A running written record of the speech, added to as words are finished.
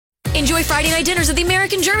Enjoy Friday night dinners at the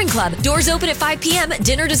American German Club. Doors open at 5 p.m.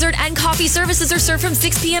 Dinner, dessert, and coffee services are served from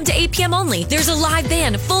 6 p.m. to 8 p.m. only. There's a live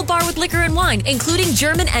band, full bar with liquor and wine, including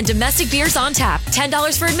German and domestic beers on tap.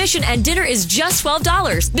 $10 for admission, and dinner is just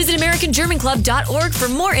 $12. Visit AmericanGermanClub.org for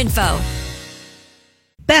more info.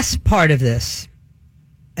 Best part of this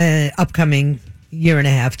upcoming year and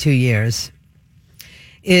a half, 2 years,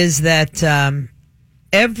 is that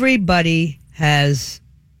everybody has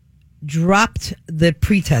dropped the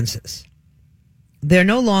pretenses. They're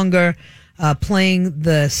no longer playing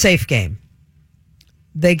the safe game.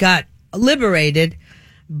 They got liberated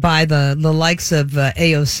by the likes of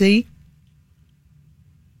AOC,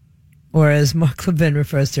 or as Mark Levin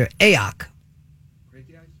refers to, AOC.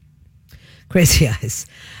 Crazy eyes.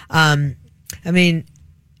 I mean,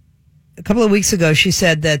 a couple of weeks ago, she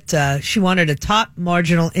said that she wanted a top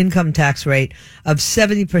marginal income tax rate of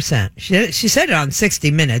 70%. She said it on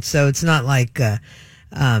 60 Minutes, so it's not like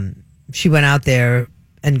she went out there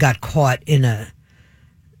and got caught in a,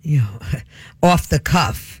 off the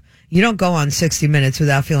cuff. You don't go on 60 Minutes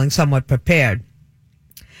without feeling somewhat prepared.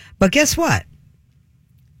 But guess what?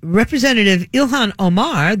 Representative Ilhan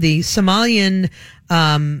Omar, the Somalian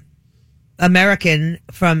American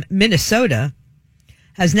from Minnesota,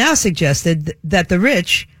 has now suggested that the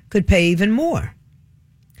rich could pay even more.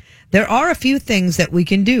 There are a few things that we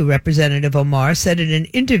can do, Representative Omar said in an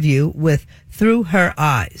interview with Through Her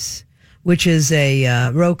Eyes, which is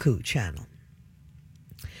a Roku channel.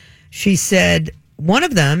 She said one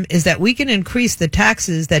of them is that we can increase the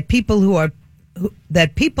taxes that people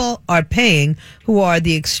are paying who are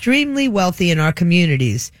the extremely wealthy in our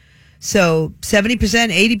communities. So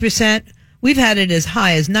 70%, 80%. We've had it as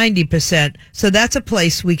high as 90%, so that's a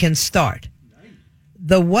place we can start.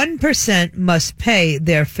 The 1% must pay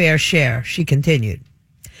their fair share, she continued.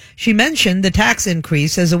 She mentioned the tax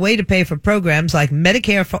increase as a way to pay for programs like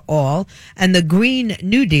Medicare for All and the Green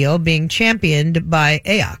New Deal being championed by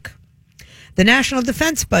AOC. The national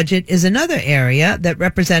defense budget is another area that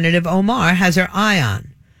Representative Omar has her eye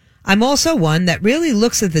on. I'm also one that really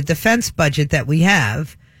looks at the defense budget that we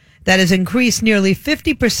have, that has increased nearly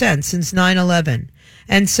 50% since 9/11.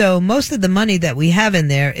 And so most of the money that we have in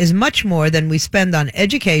there is much more than we spend on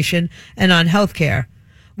education and on health care.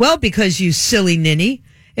 Well, because you silly ninny,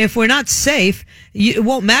 if we're not safe, it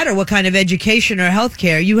won't matter what kind of education or health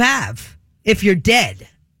care you have if you're dead.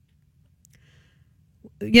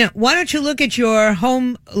 Why don't you look at your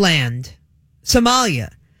homeland,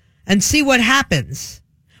 Somalia, and see what happens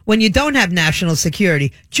when you don't have national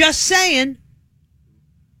security? Just saying.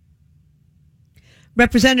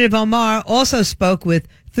 Representative Omar also spoke with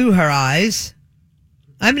Through Her Eyes.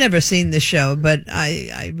 I've never seen the show, but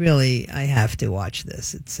I have to watch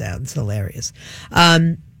this. It sounds hilarious.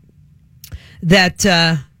 That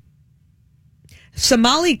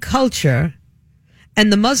Somali culture and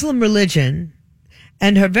the Muslim religion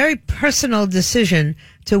and her very personal decision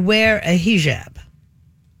to wear a hijab.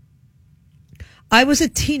 I was a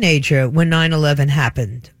teenager when 9/11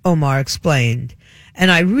 happened, Omar explained. And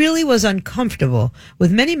I really was uncomfortable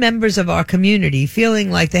with many members of our community feeling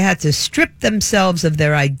like they had to strip themselves of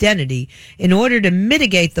their identity in order to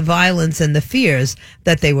mitigate the violence and the fears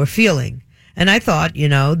that they were feeling. And I thought,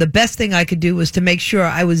 the best thing I could do was to make sure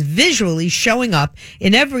I was visually showing up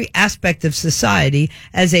in every aspect of society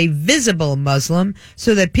as a visible Muslim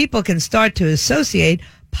so that people can start to associate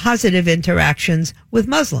positive interactions with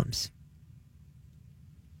Muslims.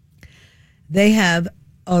 They have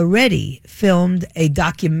already filmed a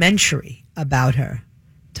documentary about her.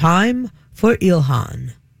 Time for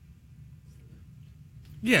Ilhan.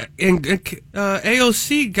 Yeah, and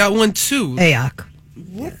AOC got one too. AOC.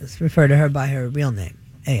 Yes, refer to her by her real name,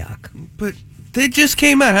 AOC. But they just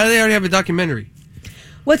came out. How do they already have a documentary?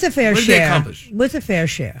 What's a fair share? What did they accomplish? What's a fair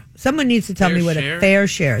share? Someone needs to tell me what a fair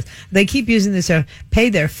share is. They keep using this term,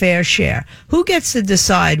 pay their fair share. Who gets to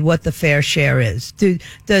decide what the fair share is?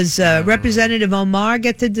 Does Representative Omar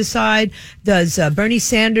get to decide? Does Bernie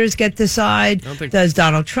Sanders get to decide? Does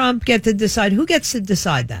Donald Trump get to decide? Who gets to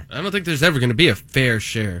decide that? I don't think there's ever going to be a fair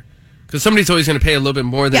share. Because somebody's always going to pay a little bit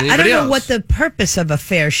more than anybody else. I don't know what the purpose of a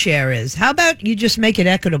fair share is. How about you just make it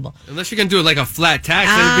equitable? Unless you're going to do it like a flat tax,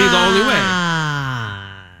 that would be the only way.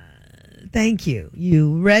 Thank you.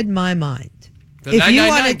 You read my mind. The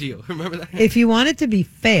 999 deal. Remember that? If you want it to be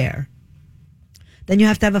fair, then you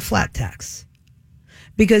have to have a flat tax.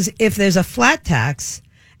 Because if there's a flat tax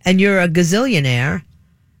and you're a gazillionaire,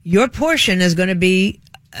 your portion is going to be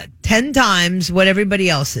 10 times what everybody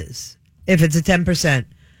else is. If it's a 10%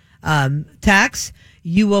 tax,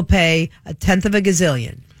 you will pay a tenth of a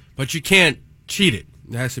gazillion. But you can't cheat it.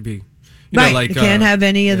 It has to be. Right. You can't have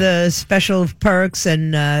any of the special perks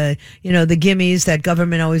and, the gimmies that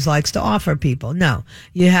government always likes to offer people. No,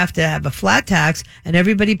 you have to have a flat tax, and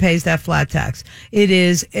everybody pays that flat tax. It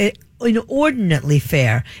is inordinately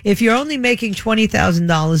fair. If you're only making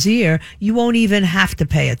 $20,000 a year, you won't even have to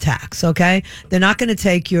pay a tax, okay? They're not going to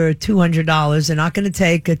take your $200. They're not going to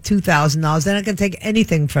take $2,000. They're not going to take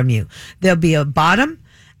anything from you. There'll be a bottom,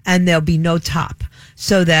 and there'll be no top.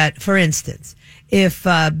 So that, for instance, if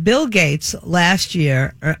Bill Gates last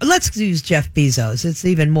year, or let's use Jeff Bezos, it's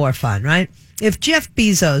even more fun, right? If Jeff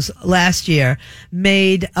Bezos last year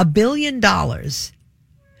made $1 billion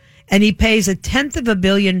and he pays $1/10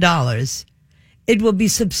 billion, it will be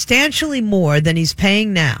substantially more than he's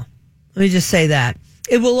paying now. Let me just say that.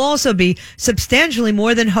 It will also be substantially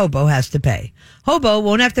more than Hobo has to pay. Hobo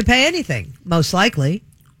won't have to pay anything, most likely.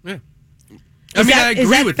 Yeah. I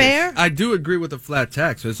agree with fair? This. I do agree with a flat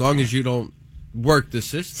tax, as long as you don't work the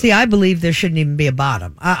system. See, I believe there shouldn't even be a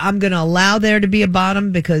bottom. I'm going to allow there to be a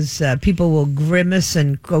bottom because people will grimace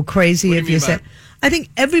and go crazy if you say. I think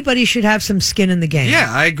everybody should have some skin in the game. Yeah,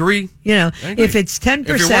 I agree. If it's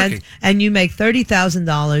 10% and you make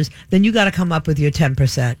 $30,000, then you got to come up with your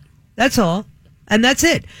 10%. That's all. And that's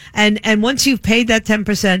it. And once you've paid that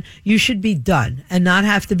 10%, you should be done and not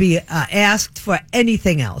have to be asked for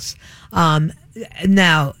anything else.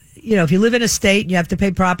 Now, if you live in a state and you have to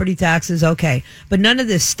pay property taxes, okay. But none of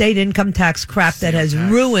this state income tax crap that has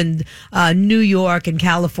ruined New York and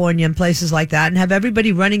California and places like that and have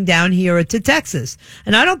everybody running down here to Texas.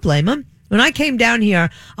 And I don't blame them. When I came down here,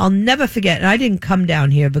 I'll never forget, and I didn't come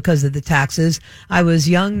down here because of the taxes. I was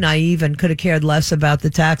young, naive, and could have cared less about the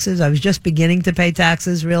taxes. I was just beginning to pay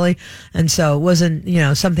taxes, really. And so it wasn't,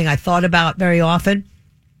 something I thought about very often.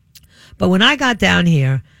 But when I got down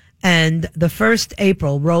here, and the 1st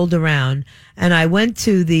April rolled around, and I went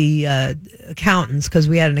to the accountants because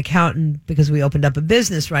we had an accountant because we opened up a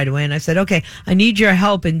business right away. And I said, okay, I need your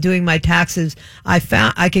help in doing my taxes. I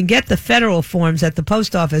can get the federal forms at the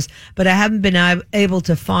post office, but I haven't been able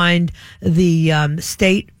to find the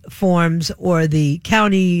state forms or the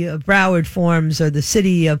county of Broward forms or the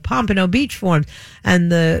city of Pompano Beach forms.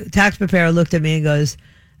 And the tax preparer looked at me and goes,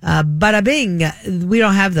 bada bing, we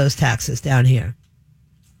don't have those taxes down here.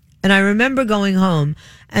 And I remember going home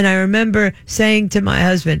and I remember saying to my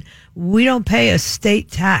husband, we don't pay a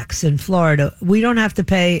state tax in Florida. We don't have to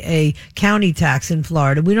pay a county tax in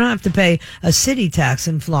Florida. We don't have to pay a city tax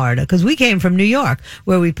in Florida because we came from New York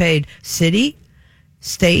where we paid city,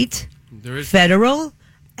 state, federal,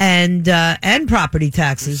 and property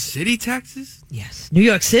taxes. City taxes? Yes. New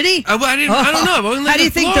York City? I don't know. How do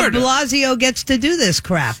you think de Blasio gets to do this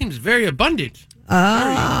crap? Seems very abundant.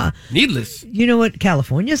 Needless. You know what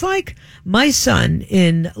California's like? My son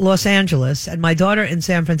in Los Angeles and my daughter in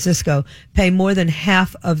San Francisco pay more than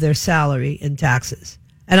half of their salary in taxes.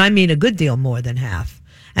 And I mean a good deal more than half.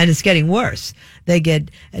 And it's getting worse. They get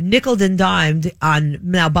nickeled and dimed on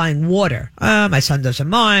now buying water. My son doesn't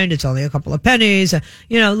mind. It's only a couple of pennies.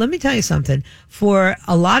 Let me tell you something. For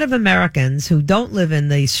a lot of Americans who don't live in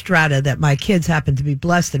the strata that my kids happen to be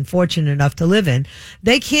blessed and fortunate enough to live in,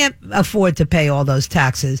 they can't afford to pay all those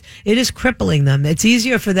taxes. It is crippling them. It's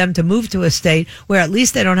easier for them to move to a state where at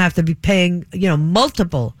least they don't have to be paying,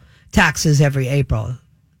 multiple taxes every April.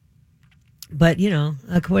 But,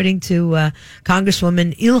 according to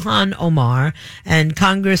Congresswoman Ilhan Omar and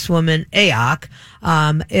Congresswoman Ayok,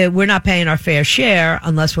 we're not paying our fair share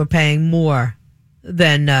unless we're paying more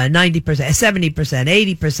than 90%, 70%,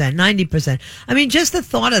 80%, 90%. I mean, just the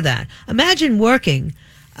thought of that. Imagine working.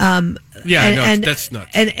 That's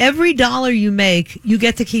nuts. And every dollar you make, you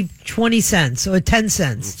get to keep 20 cents or 10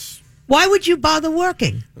 cents. Why would you bother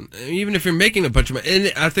working? Even if you're making a bunch of money.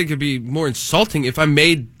 And I think it'd be more insulting if I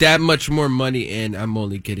made that much more money and I'm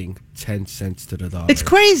only getting 10 cents to the dollar. It's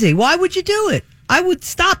crazy. Why would you do it? I would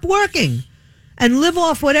stop working and live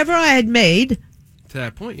off whatever I had made. To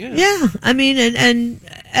that point, yeah. Yeah. I mean,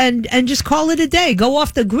 and just call it a day. Go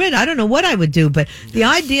off the grid. I don't know what I would do, but the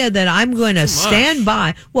idea that I'm going to stand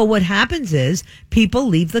by, well, what happens is people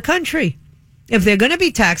leave the country. If they're going to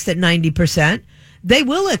be taxed at 90%, they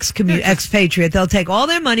will expatriate. They'll take all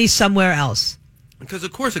their money somewhere else. Because,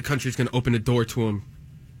 of course, a country's going to open the door to them.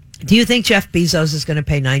 Do you think Jeff Bezos is going to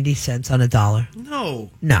pay 90 cents on a dollar?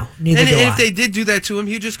 No. No, neither do I. And if they did do that to him,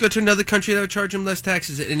 he'd just go to another country that would charge him less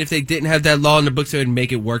taxes. And if they didn't have that law in the books, they would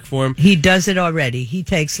make it work for him. He does it already. He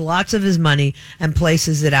takes lots of his money and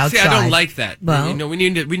places it outside. See, I don't like that. Well, we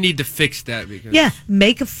need to fix that. Because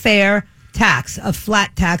make a fair tax, a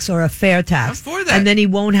flat tax or a fair tax. I'm for that. And then he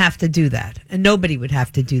won't have to do that. And nobody would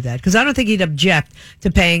have to do that. Because I don't think he'd object to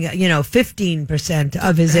paying, 15%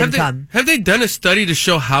 of his income. Have they done a study to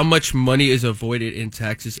show how much money is avoided in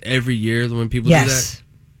taxes every year when people do Yes.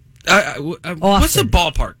 that? What's the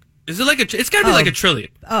ballpark? Is it like it's got to be like $1 trillion.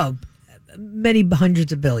 Oh, many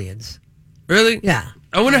hundreds of billions. Really? Yeah.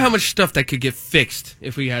 I wonder how much stuff that could get fixed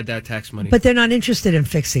if we had that tax money. But they're not interested in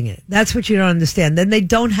fixing it. That's what you don't understand. Then they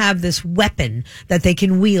don't have this weapon that they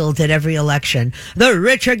can wield at every election. The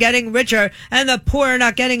rich are getting richer and the poor are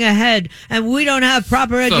not getting ahead. And we don't have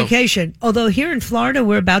proper education. Although here in Florida,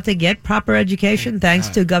 we're about to get proper education thanks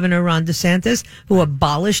to Governor Ron DeSantis, who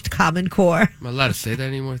abolished Common Core. Am I allowed to say that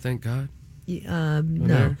anymore? Thank God.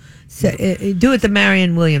 No. So, do it the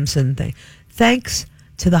Marianne Williamson thing. Thanks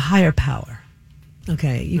to the higher power.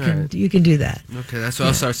 Okay, you can do that. Okay, that's what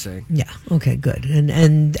I'll start saying. Yeah. Okay. Good.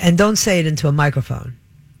 And don't say it into a microphone.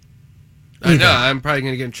 I know. I'm probably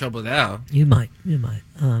going to get in trouble now. You might.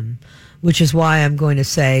 Which is why I'm going to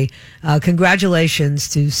say congratulations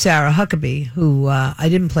to Sarah Huckabee, who I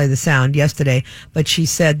didn't play the sound yesterday, but she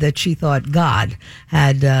said that she thought God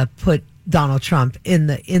had put Donald Trump in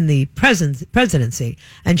the presidency,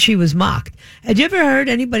 and she was mocked. Had you ever heard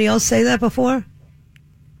anybody else say that before?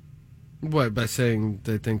 What, by saying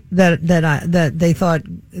they think that they thought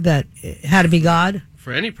that it had to be God?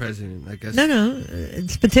 For any president, I guess. No,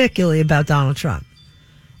 it's particularly about Donald Trump.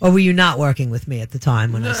 Or were you not working with me at the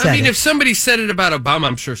time when I said it? I mean, if somebody said it about Obama,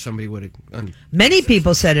 I'm sure somebody would have. Many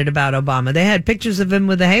people said it about Obama. They had pictures of him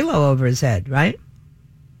with a halo over his head, right?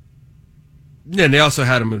 Yeah, and they also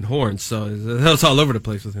had him in horns, so that was all over the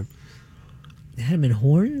place with him. They had him in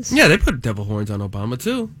horns? Yeah, they put devil horns on Obama,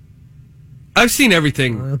 too. I've seen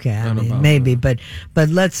everything. Okay, I mean, Obama. maybe, but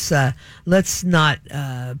let's not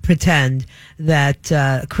pretend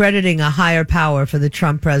that crediting a higher power for the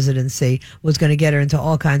Trump presidency was going to get her into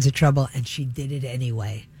all kinds of trouble, and she did it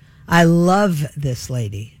anyway. I love this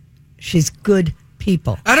lady. She's good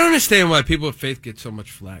people. I don't understand why people of faith get so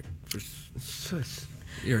much flack. It's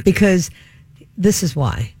irritating. Because this is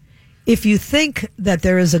why. If you think that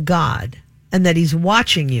there is a God and that he's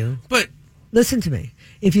watching you, but listen to me.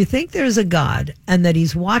 If you think there is a God and that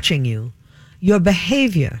he's watching you, your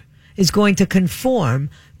behavior is going to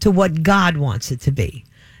conform to what God wants it to be.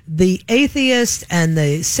 The atheists and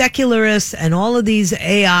the secularists and all of these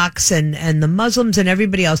AOCs and the Muslims and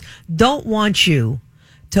everybody else don't want you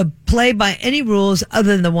to play by any rules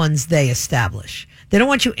other than the ones they establish. They don't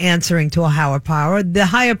want you answering to a higher power. The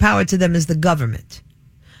higher power to them is the government.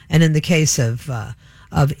 And in the case of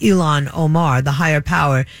Ilhan Omar, the higher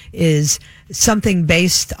power is something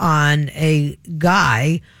based on a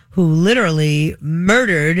guy who literally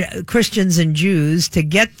murdered Christians and Jews to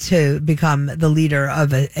get to become the leader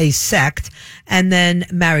of a sect and then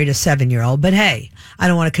married a 7-year-old. But hey, I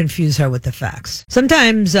don't want to confuse her with the facts.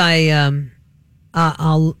 Sometimes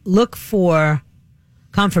I'll look for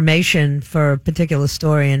confirmation for a particular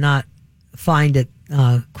story and not find it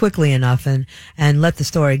quickly enough and let the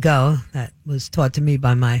story go. That was taught to me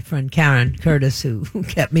by my friend Karen Curtis, who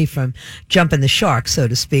kept me from jumping the shark, so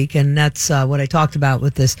to speak. And that's what I talked about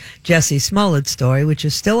with this Jussie Smollett story, which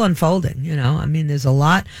is still unfolding. I mean, there's a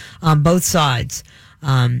lot on both sides.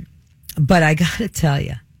 But I got to tell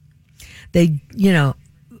you, they,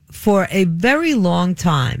 for a very long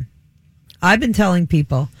time, I've been telling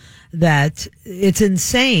people that it's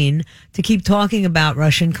insane to keep talking about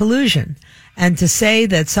Russian collusion and to say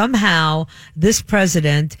that somehow this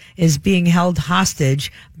president is being held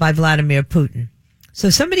hostage by Vladimir Putin. So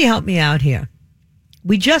somebody help me out here.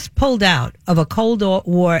 We just pulled out of a Cold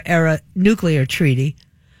War era nuclear treaty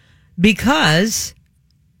because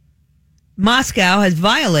Moscow has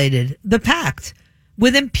violated the pact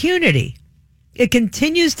with impunity. It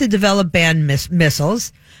continues to develop banned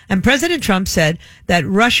missiles, and President Trump said that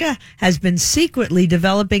Russia has been secretly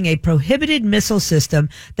developing a prohibited missile system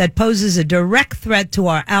that poses a direct threat to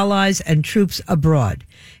our allies and troops abroad.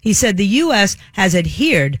 He said the U.S. has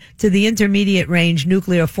adhered to the Intermediate Range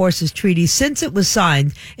Nuclear Forces Treaty since it was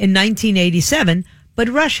signed in 1987, but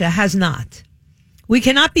Russia has not. We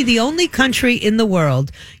cannot be the only country in the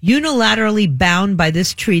world unilaterally bound by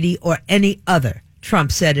this treaty or any other,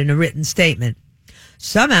 Trump said in a written statement.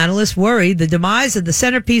 Some analysts worry the demise of the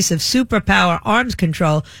centerpiece of superpower arms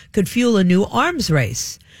control could fuel a new arms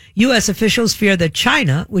race. U.S. officials fear that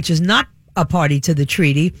China, which is not a party to the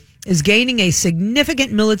treaty, is gaining a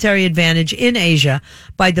significant military advantage in Asia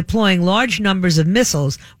by deploying large numbers of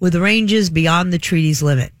missiles with ranges beyond the treaty's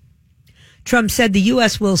limit. Trump said the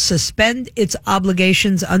U.S. will suspend its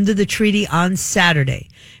obligations under the treaty on Saturday,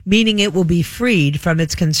 meaning it will be freed from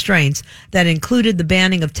its constraints that included the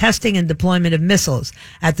banning of testing and deployment of missiles.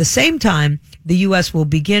 At the same time, the U.S. will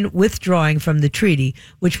begin withdrawing from the treaty,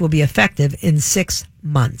 which will be effective in 6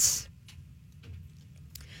 months.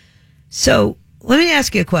 So let me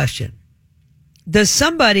ask you a question. Does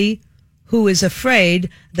somebody who is afraid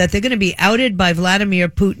that they're going to be outed by Vladimir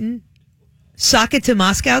Putin sock it to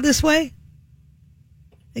Moscow this way?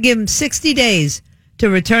 They give him 60 days to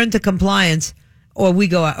return to compliance, or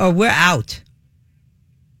we're out.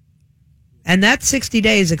 And that 60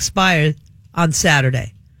 days expired on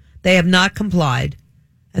Saturday. They have not complied,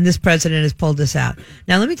 and this president has pulled this out.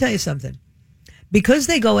 Now, let me tell you something. Because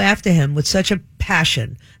they go after him with such a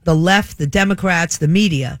passion, the left, the Democrats, the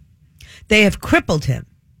media, they have crippled him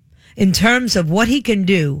in terms of what he can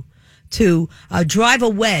do to drive a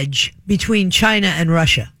wedge between China and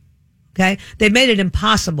Russia. Okay? They made it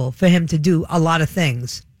impossible for him to do a lot of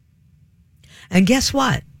things. And guess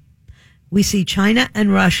what? We see China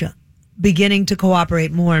and Russia beginning to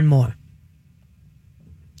cooperate more and more.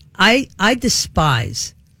 I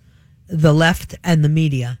despise the left and the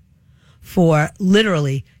media for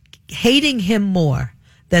literally hating him more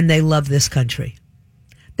than they love this country.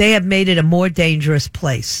 They have made it a more dangerous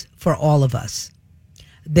place for all of us.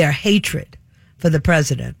 Their hatred for the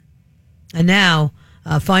president. And now,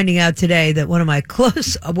 finding out today that one of my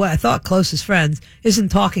what I thought closest friends isn't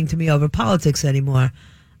talking to me over politics anymore,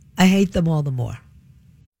 I hate them all the more.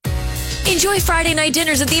 Enjoy Friday night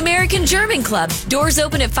dinners at the American German Club. Doors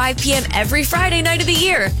open at 5 p.m. every Friday night of the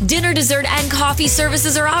year. Dinner, dessert, and coffee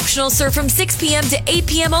services are optional, served from 6 p.m. to 8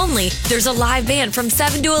 p.m. only. There's a live band from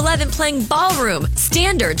 7 to 11 playing ballroom,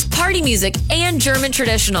 standards, party music, and German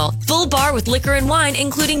traditional. Full bar with liquor and wine,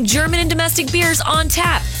 including German and domestic beers on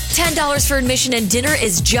tap. $10 for admission and dinner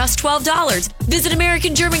is just $12. Visit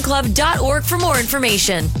AmericanGermanClub.org for more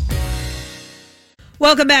information.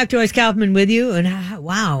 Welcome back. Joyce Kaufman with you. And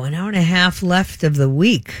wow, an hour and a half left of the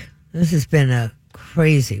week. This has been a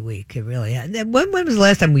crazy week. It really has. When was the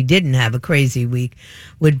last time we didn't have a crazy week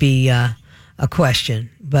would be a question.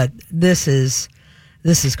 But this is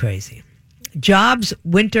crazy. Jobs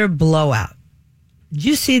winter blowout. Did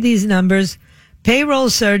you see these numbers? Payroll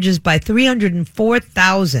surges by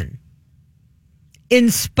 304,000 in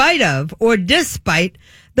spite of or despite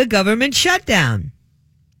the government shutdown.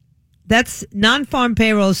 That's non-farm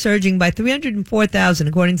payroll surging by 304,000,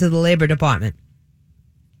 according to the Labor Department.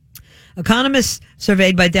 Economists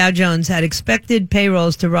surveyed by Dow Jones had expected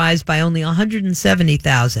payrolls to rise by only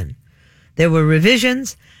 170,000. There were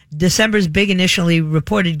revisions. December's big initially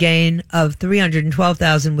reported gain of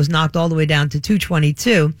 312,000 was knocked all the way down to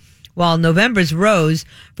 222, while November's rose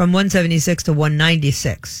from 176 to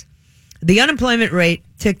 196. The unemployment rate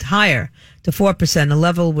ticked higher to 4%, a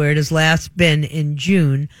level where it has last been in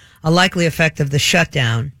June, a likely effect of the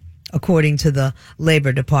shutdown, according to the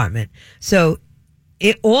Labor Department. So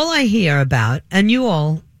all I hear about, and you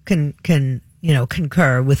all can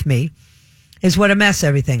concur with me, is what a mess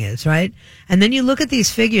everything is, right? And then you look at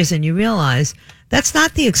these figures and you realize that's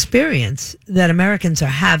not the experience that Americans are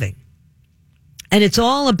having. And it's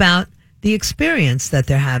all about the experience that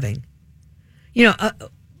they're having.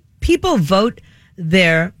 People vote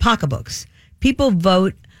their pocketbooks. People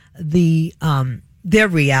vote their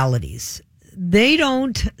realities. They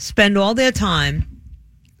don't spend all their time,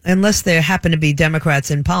 unless they happen to be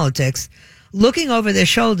Democrats in politics, looking over their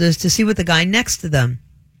shoulders to see what the guy next to them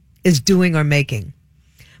is doing or making.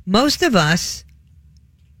 Most of us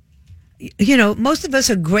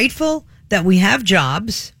are grateful that we have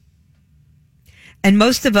jobs, and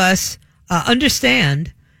most of us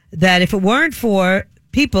understand that if it weren't for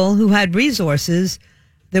people who had resources,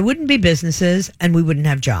 there wouldn't be businesses and we wouldn't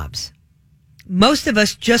have jobs. Most of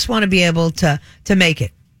us just want to be able to make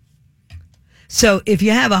it. So if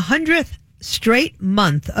you have 100th straight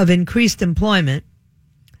month of increased employment,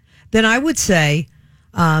 then I would say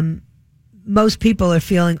most people are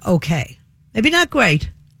feeling okay. Maybe not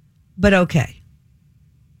great, but okay.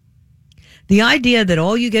 The idea that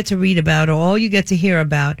all you get to read about or all you get to hear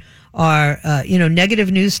about are,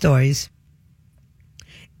 negative news stories,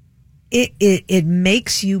 it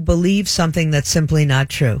makes you believe something that's simply not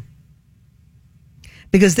true.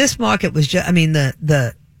 Because this market was just,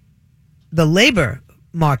 the labor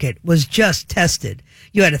market was just tested.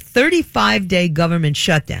 You had a 35-day government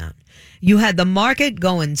shutdown. You had the market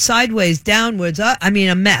going sideways, downwards, a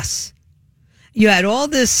mess. You had all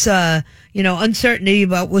this, uncertainty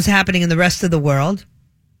about what was happening in the rest of the world.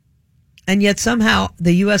 And yet somehow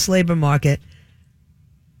the U.S. labor market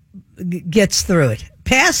gets through it,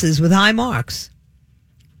 passes with high marks.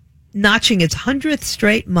 notching its 100th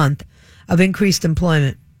straight month of increased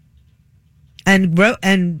employment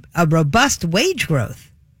and a robust wage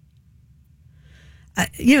growth.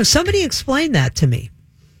 Somebody explain that to me.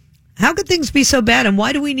 How could things be so bad, and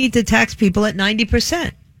why do we need to tax people at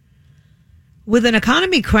 90%? With an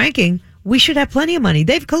economy cranking, we should have plenty of money.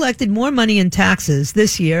 They've collected more money in taxes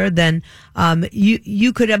this year than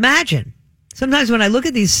you could imagine. Sometimes when I look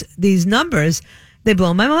at these numbers, they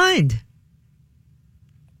blow my mind.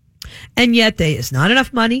 And yet there's not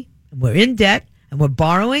enough money, and we're in debt, and we're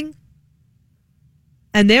borrowing.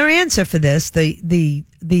 And their answer for this, the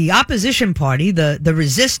opposition party, the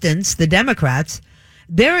resistance, the Democrats,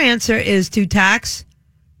 their answer is to tax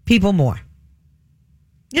people more.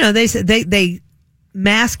 They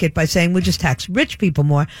mask it by saying we'll just tax rich people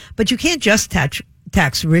more, but you can't just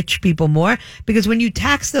tax rich people more, because when you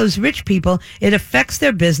tax those rich people, it affects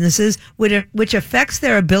their businesses, which affects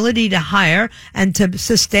their ability to hire and to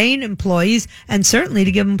sustain employees, and certainly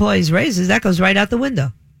to give employees raises. That goes right out the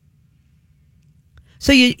window.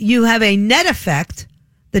 So you have a net effect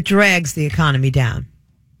that drags the economy down.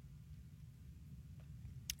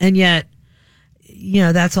 And yet,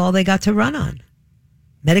 that's all they got to run on.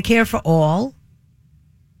 Medicare for all.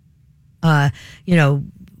 What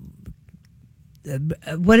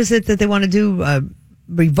is it that they want to do?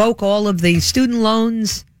 Revoke all of the student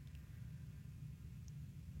loans.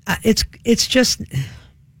 It's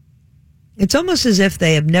almost as if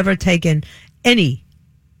they have never taken any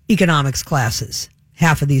economics classes,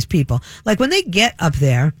 half of these people. Like when they get up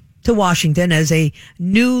there to Washington as a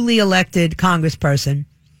newly elected congressperson,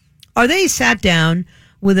 are they sat down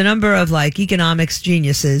with a number of economics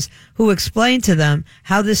geniuses who explain to them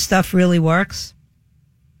how this stuff really works?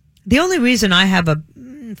 The only reason I have a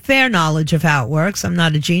fair knowledge of how it works, I'm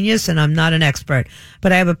not a genius and I'm not an expert,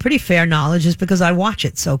 but I have a pretty fair knowledge, is because I watch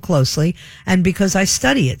it so closely and because I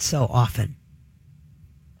study it so often.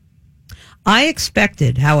 I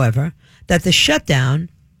expected, however, that the shutdown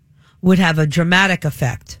would have a dramatic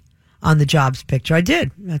effect on the jobs picture. I did.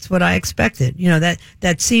 That's what I expected.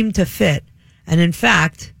 That seemed to fit. And in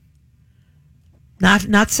fact,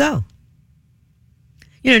 not so.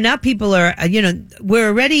 Now people are, we're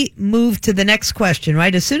already moved to the next question,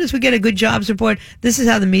 right? As soon as we get a good jobs report, this is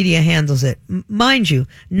how the media handles it. Mind you,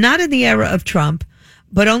 not in the era of Trump,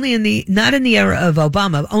 but not in the era of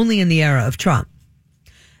Obama, only in the era of Trump.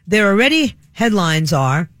 There already headlines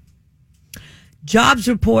are, jobs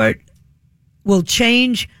report will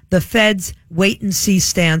change the Fed's wait and see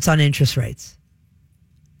stance on interest rates.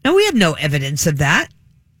 Now, we have no evidence of that.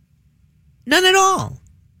 None at all.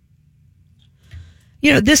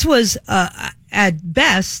 This was, at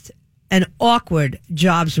best, an awkward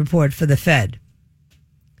jobs report for the Fed.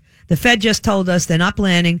 The Fed just told us they're not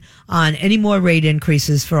planning on any more rate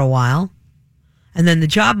increases for a while. And then the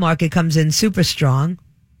job market comes in super strong.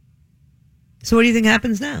 So what do you think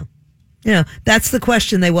happens now? That's the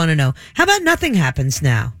question they want to know. How about nothing happens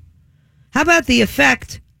now? How about the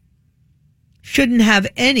effect shouldn't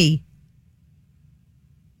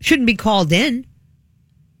be called in?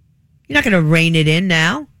 You're not going to rein it in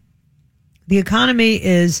now. The economy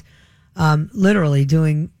is literally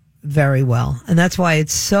doing very well. And that's why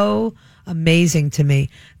it's so amazing to me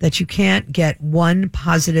that you can't get one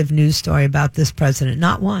positive news story about this president.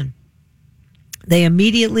 Not one. They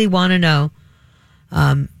immediately want to know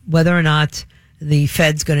whether or not the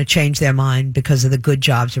Fed's going to change their mind because of the good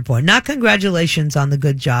jobs report. Not congratulations on the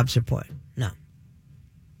good jobs report. No.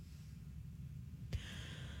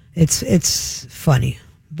 It's funny,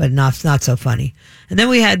 but not so funny. And then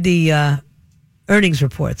we had the earnings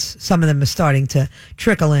reports. Some of them are starting to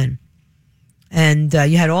trickle in. And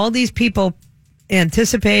you had all these people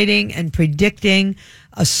anticipating and predicting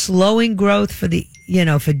a slowing growth for the,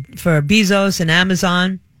 for Bezos and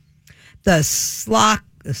Amazon. The stock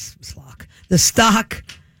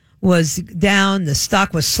was down. The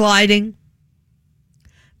stock was sliding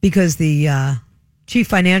because the chief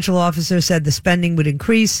financial officer said the spending would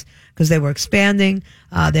increase because they were expanding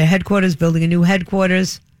their headquarters, building a new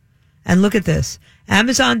headquarters. And look at this.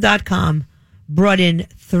 Amazon.com brought in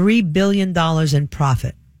 $3 billion in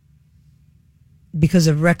profit because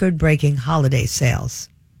of record-breaking holiday sales.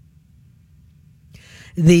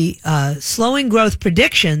 The slowing growth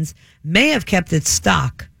predictions may have kept its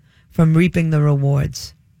stock from reaping the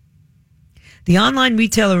rewards. The online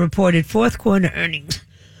retailer reported fourth quarter earnings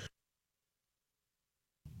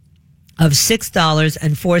of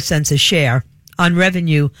 $6.04 a share on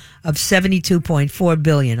revenue of $72.4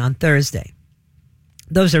 billion on Thursday.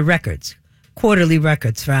 Those are records, quarterly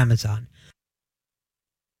records for Amazon.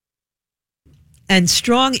 and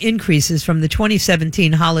strong increases from the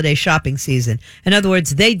 2017 holiday shopping season. In other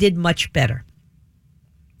words, they did much better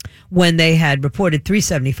when they had reported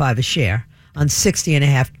 $3.75 a share on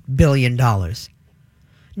 $60.5 billion.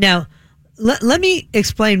 Now, let me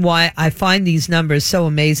explain why I find these numbers so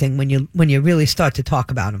amazing when you really start to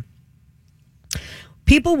talk about them.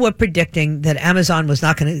 People were predicting that Amazon was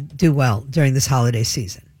not going to do well during this holiday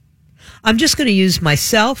season. I'm just going to use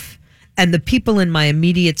myself and the people in my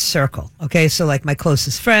immediate circle. Okay, so like my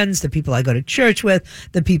closest friends, the people I go to church with,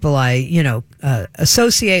 the people I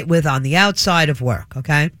associate with on the outside of work.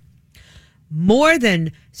 Okay, more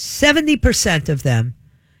than 70% of them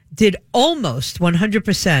did almost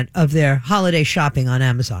 100% of their holiday shopping on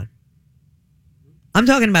Amazon. I'm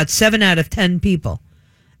talking about 7 out of 10 people.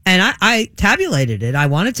 And I tabulated it. I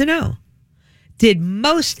wanted to know. Did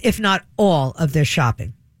most, if not all, of their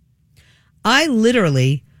shopping. I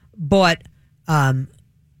literally bought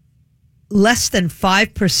less than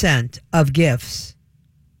 5% of gifts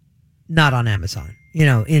not on Amazon,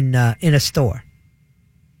 in a store.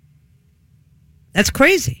 That's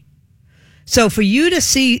crazy. So for you to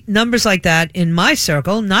see numbers like that in my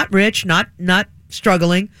circle, not rich, not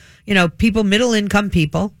struggling, people, middle income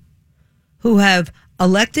people who have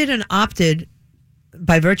elected and opted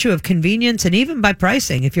by virtue of convenience and even by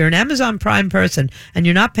pricing. If you're an Amazon Prime person and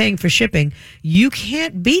you're not paying for shipping, you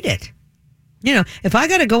can't beat it. If I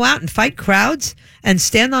got to go out and fight crowds and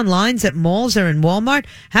stand on lines at malls or in Walmart,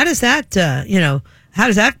 how does that, how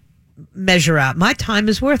does that measure out? My time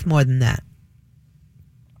is worth more than that.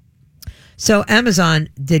 So Amazon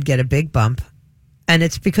did get a big bump, and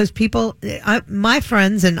it's because my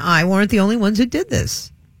friends and I weren't the only ones who did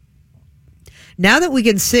this. Now that we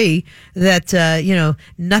can see that,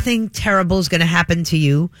 nothing terrible is going to happen to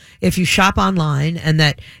you if you shop online, and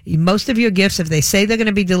that most of your gifts, if they say they're going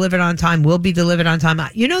to be delivered on time, will be delivered on time.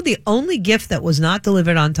 The only gift that was not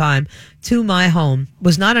delivered on time to my home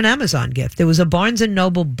was not an Amazon gift. It was a Barnes &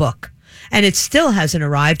 Noble book, and it still hasn't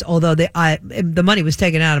arrived, although the money was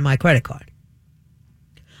taken out of my credit card.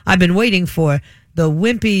 I've been waiting for the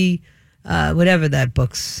Wimpy, whatever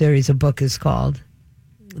that series of book is called.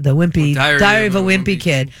 The Wimpy Diary of a Wimpy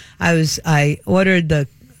Kid. I ordered the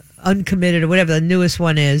Uncommitted or whatever the newest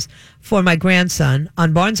one is for my grandson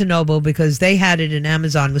on Barnes & Noble because they had it in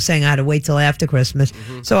Amazon, was saying I had to wait till after Christmas.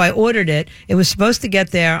 Mm-hmm. So I ordered it. It was supposed to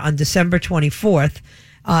get there on December 24th.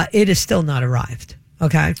 It has still not arrived.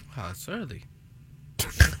 Okay. Oh, it's early.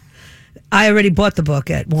 I already bought the book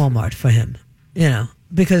at Walmart for him,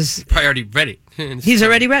 because probably already read it. He's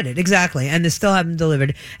already read it, exactly, and they still haven't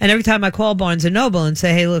delivered. And every time I call Barnes & Noble and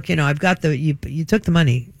say, hey, look, I've got you took the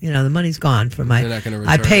money, the money's gone for my,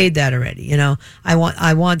 I paid that already,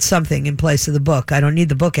 I want something in place of the book. I don't need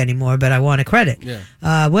the book anymore, but I want a credit.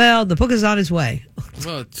 Yeah. Well, the book is on its way.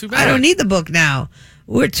 Well, too bad. I don't need the book now.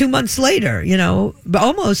 We're 2 months later, but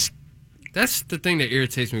almost. That's the thing that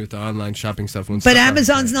irritates me with the online shopping stuff. But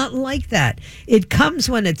Amazon's not like that. It comes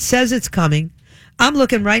when it says it's coming. I'm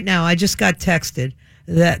looking right now. I just got texted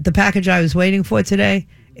that the package I was waiting for today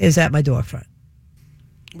is at my door front.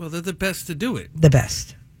 Well, they're the best to do it. The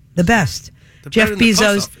best. Jeff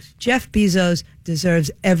Bezos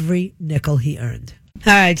deserves every nickel he earned.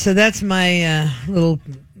 All right, so that's my little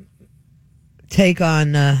take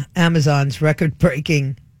on Amazon's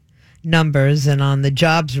record-breaking numbers and on the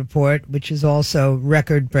jobs report, which is also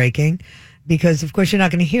record-breaking, because, of course, you're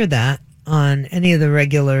not going to hear that on any of the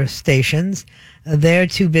regular stations. They're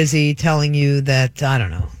too busy telling you that, I don't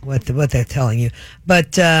know what they're telling you,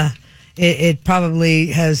 but it probably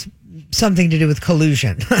has something to do with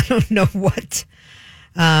collusion. I don't know what.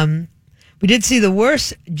 We did see the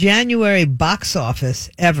worst January box office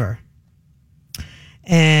ever.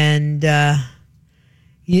 And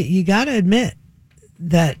you got to admit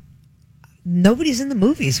that nobody's in the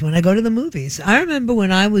movies when I go to the movies. I remember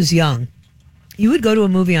when I was young, you would go to a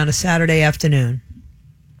movie on a Saturday afternoon,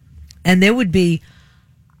 and there would be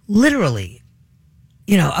literally,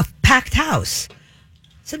 a packed house.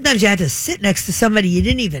 Sometimes you had to sit next to somebody you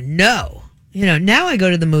didn't even know. Now I go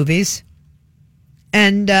to the movies,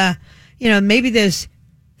 and, maybe there's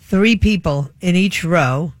 3 people in each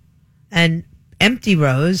row and empty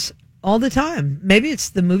rows all the time. Maybe it's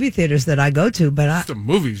the movie theaters that I go to, but it's the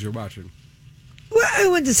movies you're watching. Well, I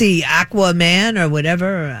went to see Aquaman or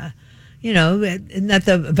whatever, isn't that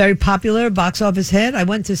the very popular box office hit? I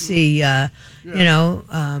went to see, sometimes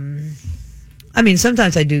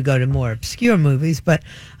I do go to more obscure movies, but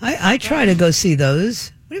I try to go see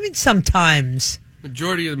those. What do you mean sometimes?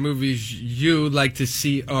 Majority of the movies you like to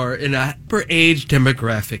see are in an upper age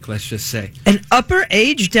demographic, let's just say. An upper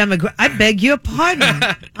age demographic? I beg your pardon.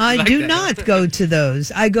 I do not go to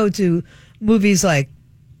those. I go to movies like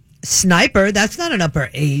Sniper. That's not an upper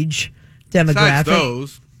age demographic. Besides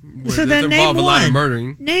those, So then name involve a lot of one.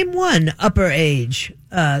 murdering. Name one upper age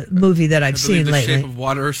movie that I've seen The lately. Shape of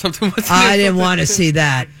Water or something. I didn't want to see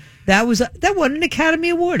that. That won an Academy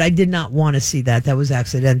Award. I did not want to see that. That was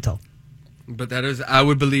accidental. But that is, I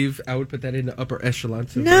would put that in the upper echelon.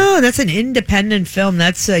 No, that's an independent film.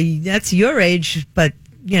 That's your age, but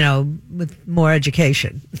with more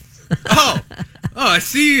education. I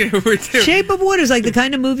see. Shape of Water is like the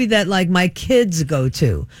kind of movie that like my kids go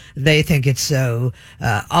to. They think it's so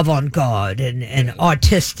avant-garde and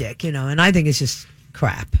artistic, and I think it's just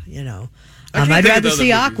crap, I'd rather see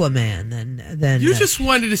Aquaman than You just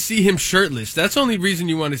wanted to see him shirtless. That's the only reason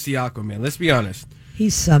you want to see Aquaman. Let's be honest.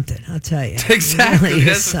 He's something, I'll tell you. Exactly. He really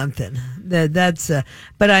is something.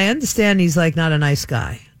 But I understand he's like not a nice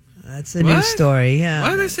guy. That's a new story. Yeah.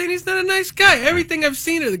 Why are they saying he's not a nice guy? Everything I've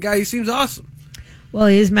seen of the guy, he seems awesome. Well,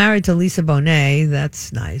 he is married to Lisa Bonet.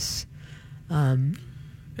 That's nice. And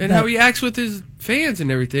how he acts with his fans and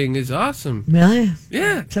everything is awesome. Really?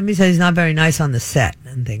 Yeah. Somebody said he's not very nice on the set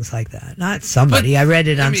and things like that. Not somebody. I read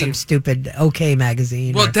it on some stupid OK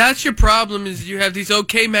magazine. Well, that's your problem is you have these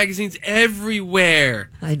OK magazines everywhere.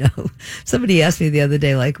 I know. Somebody asked me the other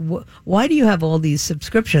day, like, why do you have all these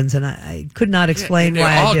subscriptions? And I could not explain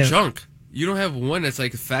why I do. They're all junk. You don't have one that's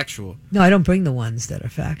like factual. No, I don't bring the ones that are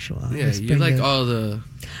factual. Yeah, you like all the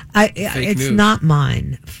fake it's news. not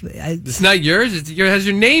mine. It's not yours. It has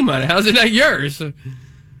your name on it. How's it not yours?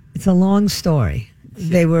 It's a long story.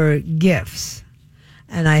 They were gifts.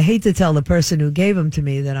 And I hate to tell the person who gave them to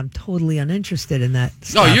me that I'm totally uninterested in that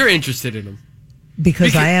stuff. No, you're interested in them.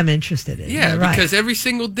 Because I am interested in it. Yeah, right. because every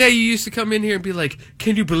single day you used to come in here and be like,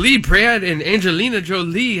 can you believe Brad and Angelina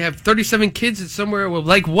Jolie have 37 kids at somewhere? Well,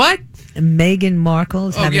 like what? And Meghan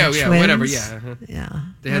Markle's having twins. Whatever, yeah. Yeah.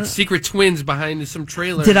 They had secret twins behind some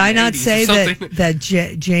trailer. Did I not say that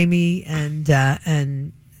Jamie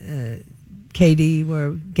and Katie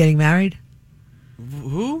were getting married?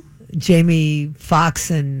 Who? Jamie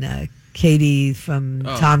Foxx and Katie from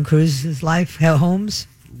Tom Cruise's life, Holmes.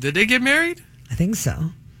 Did they get married? I think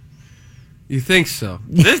so. You think so?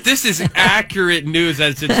 This is accurate news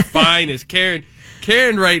at its finest. Karen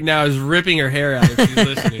right now is ripping her hair out if she's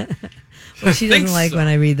listening. Well, she doesn't like when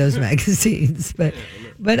I read those magazines, but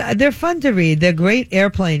they're fun to read. They're great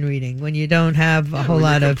airplane reading when you don't have a whole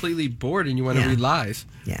lot of completely bored and you want to read lies.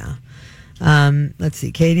 Yeah. Let's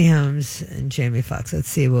see, Katie Holmes and Jamie Foxx. Let's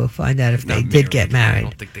see, we'll find out if they did get married. I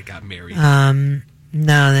don't think they got married.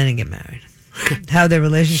 No, they didn't get married. How their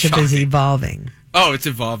relationship is evolving. Oh, it's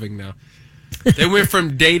evolving now. They went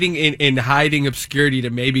from dating in hiding obscurity to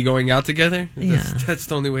maybe going out together. That's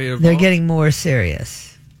the only way to evolve. They're getting more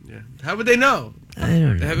serious. Yeah. How would they know? I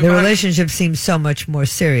don't know. Their relationship seems so much more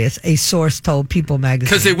serious. A source told People magazine.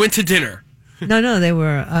 Because they went to dinner. No, they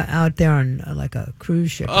were out there on like a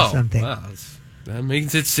cruise ship or something. Wow. That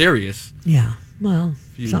makes it serious. Yeah. Well,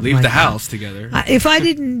 you leave the house together. If I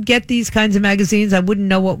didn't get these kinds of magazines, I wouldn't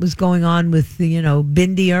know what was going on with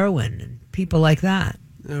Bindi Irwin and people like that.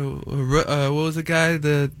 What was the guy?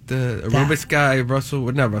 The aerobics guy,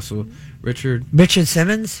 Richard. Richard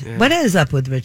Simmons? Yeah. What is up with Richard?